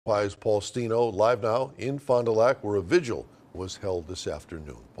Pies Paul Stino live now in Fond du Lac, where a vigil was held this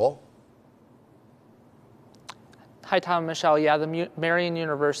afternoon. Paul? Hi, Tom and Michelle. Yeah, the Marian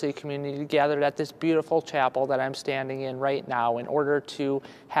University community gathered at this beautiful chapel that I'm standing in right now in order to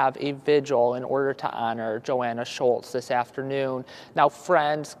have a vigil in order to honor Johanna Schultz this afternoon. Now,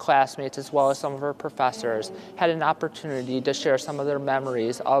 friends, classmates, as well as some of her professors had an opportunity to share some of their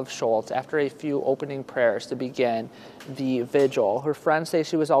memories of Schultz after a few opening prayers to begin the vigil. Her friends say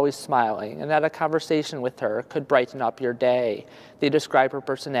she was always smiling and that a conversation with her could brighten up your day. They describe her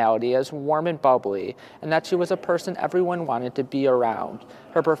personality as warm and bubbly and that she was a person everyone wanted to be around.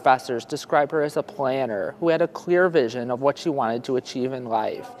 Her professors describe her as a planner who had a clear vision of what she wanted to achieve in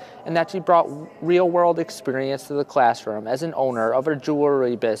life, and that she brought real-world experience to the classroom as an owner of her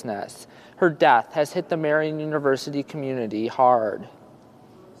jewelry business. Her death has hit the Marian University community hard.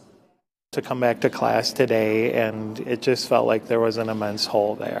 To come back to class today, and it just felt like there was an immense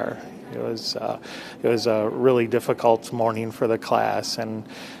hole there. It was a really difficult morning for the class, and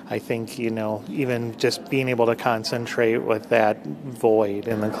I think, even just being able to concentrate with that void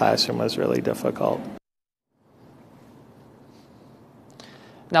in the classroom was really difficult.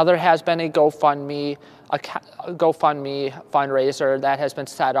 Now, there has been a GoFundMe fundraiser that has been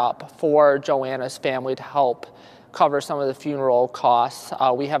set up for Johanna's family to help cover some of the funeral costs.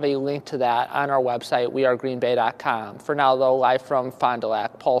 We have a link to that on our website, wearegreenbay.com. For now, though, live from Fond du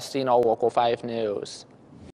Lac, Paul Stino, Local 5 News.